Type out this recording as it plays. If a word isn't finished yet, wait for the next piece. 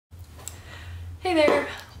Hey there,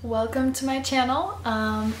 welcome to my channel.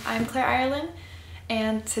 I'm Claire Ireland,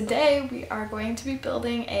 and today we are going to be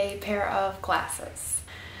building a pair of glasses.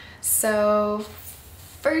 So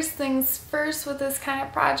first things first with this kind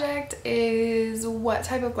of project is what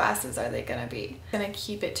type of glasses are they going to be. I'm going to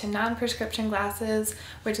keep it to non-prescription glasses,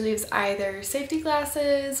 which leaves either safety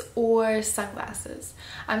glasses or sunglasses.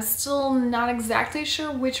 I'm still not exactly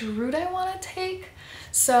sure which route I want to take.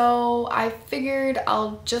 So I figured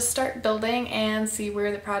I'll just start building and see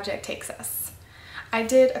where the project takes us. I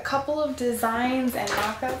did a couple of designs and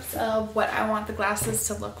mock-ups of what I want the glasses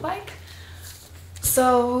to look like.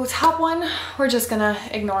 So top one, we're just gonna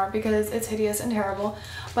ignore because it's hideous and terrible.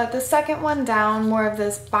 But the second one down, more of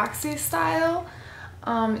this boxy style,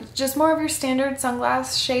 just more of your standard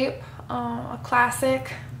sunglass shape, a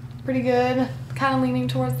classic, pretty good, kind of leaning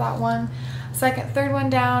towards that one. Third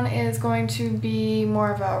one down is going to be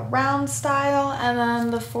more of a round style, and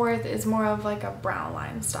then the fourth is more of like a brown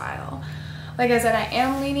line style. Like I said, I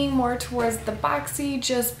am leaning more towards the boxy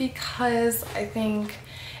just because I think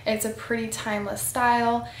it's a pretty timeless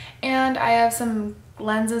style, and I have some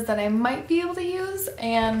lenses that I might be able to use,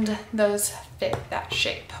 and those fit that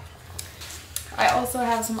shape. I also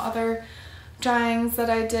have some other drawings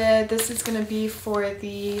that I did. This is going to be for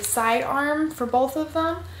the side arm for both of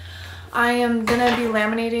them. I am going to be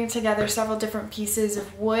laminating together several different pieces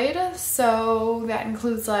of wood, so that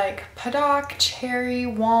includes like paddock, cherry,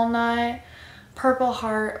 walnut, purple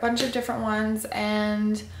heart, a bunch of different ones,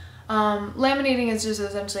 and laminating is just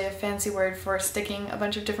essentially a fancy word for sticking a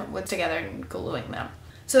bunch of different woods together and gluing them.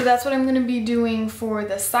 So that's what I'm going to be doing for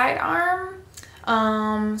the side arm.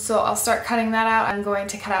 So I'll start cutting that out. I'm going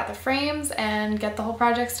to cut out the frames and get the whole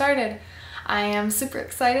project started. I am super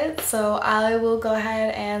excited, so I will go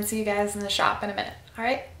ahead and see you guys in the shop in a minute. All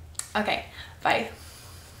right? Okay, bye.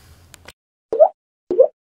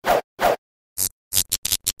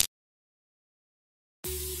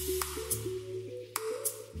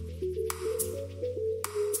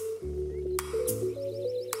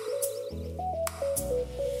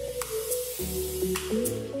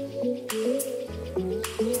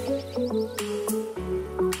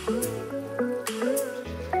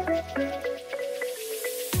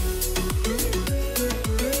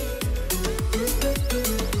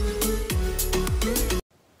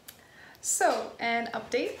 So, an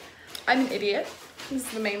update. I'm an idiot. This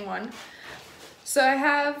is the main one. So I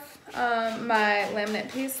have my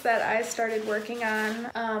laminate piece that I started working on.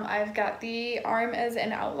 I've got the arm as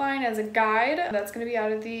an outline, as a guide. That's going to be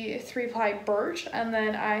out of the 3-ply birch, and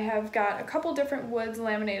then I have got a couple different woods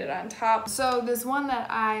laminated on top. So this one that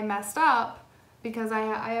I messed up, because I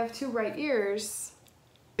have two right ears,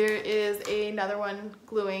 there is another one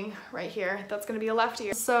gluing right here. That's going to be a left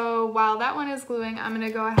ear. So while that one is gluing, I'm going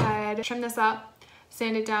to go ahead, trim this up,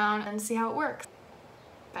 sand it down, and see how it works.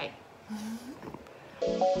 Bye.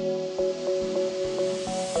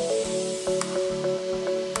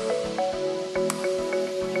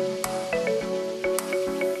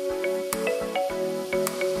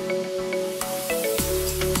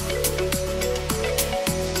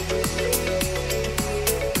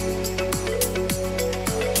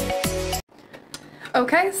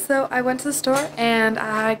 Okay, so I went to the store and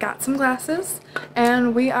I got some glasses,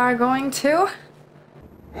 and we are going to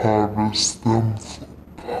harvest them for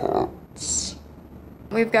parts.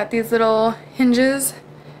 We've got these little hinges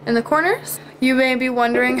in the corners. You may be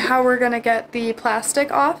wondering how we're gonna get the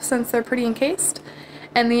plastic off since they're pretty encased,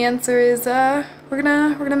 and the answer is we're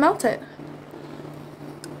gonna melt it.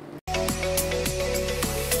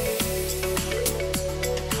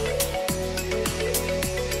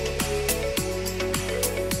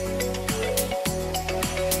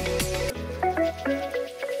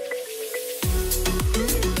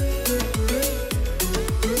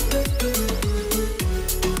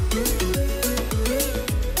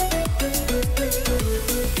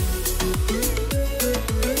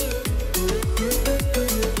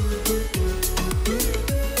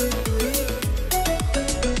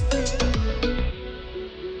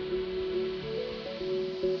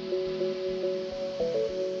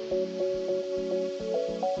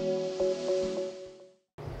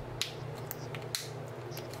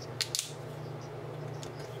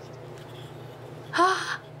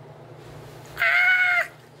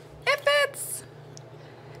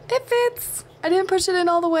 It fits! I didn't push it in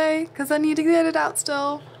all the way because I need to get it out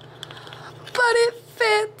still. But it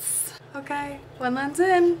fits! Okay, one lens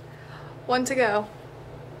in, one to go.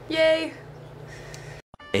 Yay!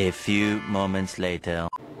 A few moments later.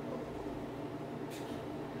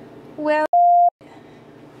 Well,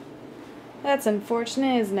 that's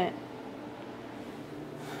unfortunate, isn't it?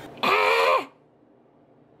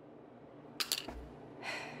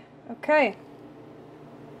 Okay,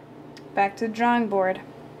 back to the drawing board.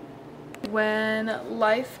 When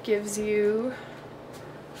life gives you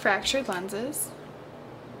fractured lenses,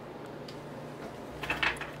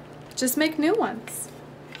 just make new ones.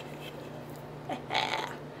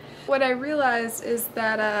 What I realized is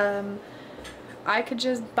that I could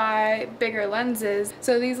just buy bigger lenses.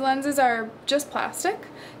 So these lenses are just plastic.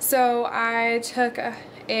 So I took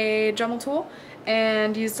a Dremel tool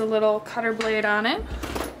and used a little cutter blade on it,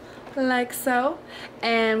 like so,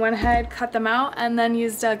 and went ahead, cut them out, and then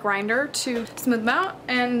used a grinder to smooth them out,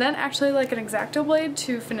 and then actually like an X-Acto blade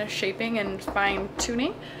to finish shaping and fine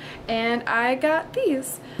tuning. And I got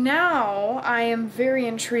these. Now I am very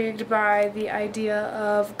intrigued by the idea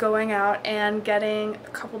of going out and getting a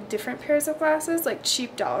couple different pairs of glasses, like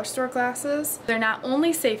cheap dollar store glasses. They're not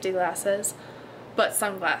only safety glasses, but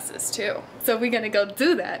sunglasses too. So we're gonna go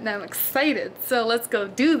do that, and I'm excited. So let's go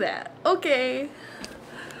do that. Okay.